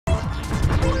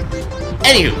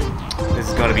Anywho, this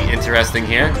is gonna be interesting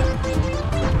here.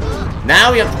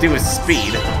 Now we have to do with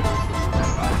speed.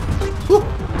 Whew.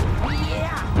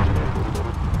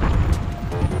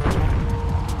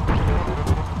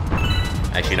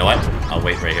 Actually, you know what? I'll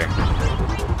wait right here.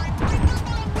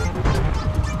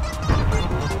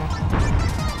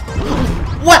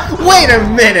 What? Wait a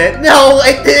minute! No,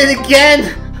 I did it again!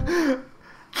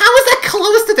 How is that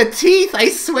close to the teeth? I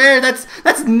swear, that's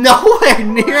nowhere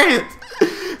near it!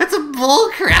 That's a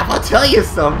bullcrap, I'll tell you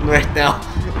something right now.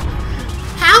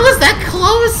 How is that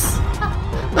close?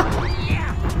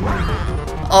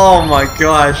 Oh my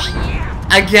gosh.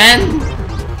 Again?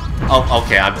 Oh,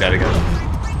 okay, I'm dead again.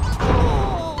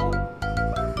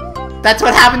 That's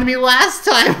what happened to me last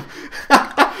time!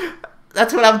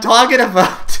 That's what I'm talking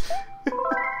about!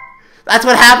 That's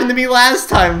what happened to me last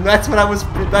time! That's what I was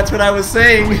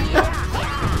saying!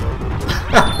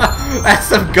 That's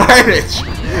some garbage!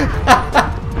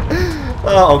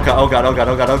 Oh god, oh god, oh god,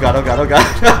 oh god, oh god, oh god, oh god.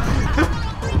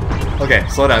 Okay,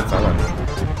 slow down, slow down.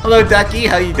 Hello Ducky,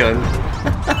 how you doing?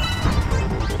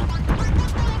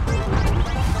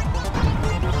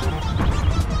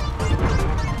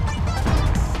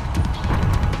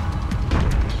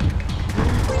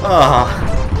 Oh,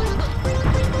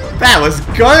 that was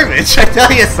garbage! I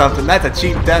tell you something, that's a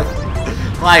cheap death.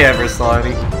 If I ever saw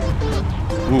any.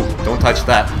 Ooh, don't touch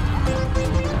that.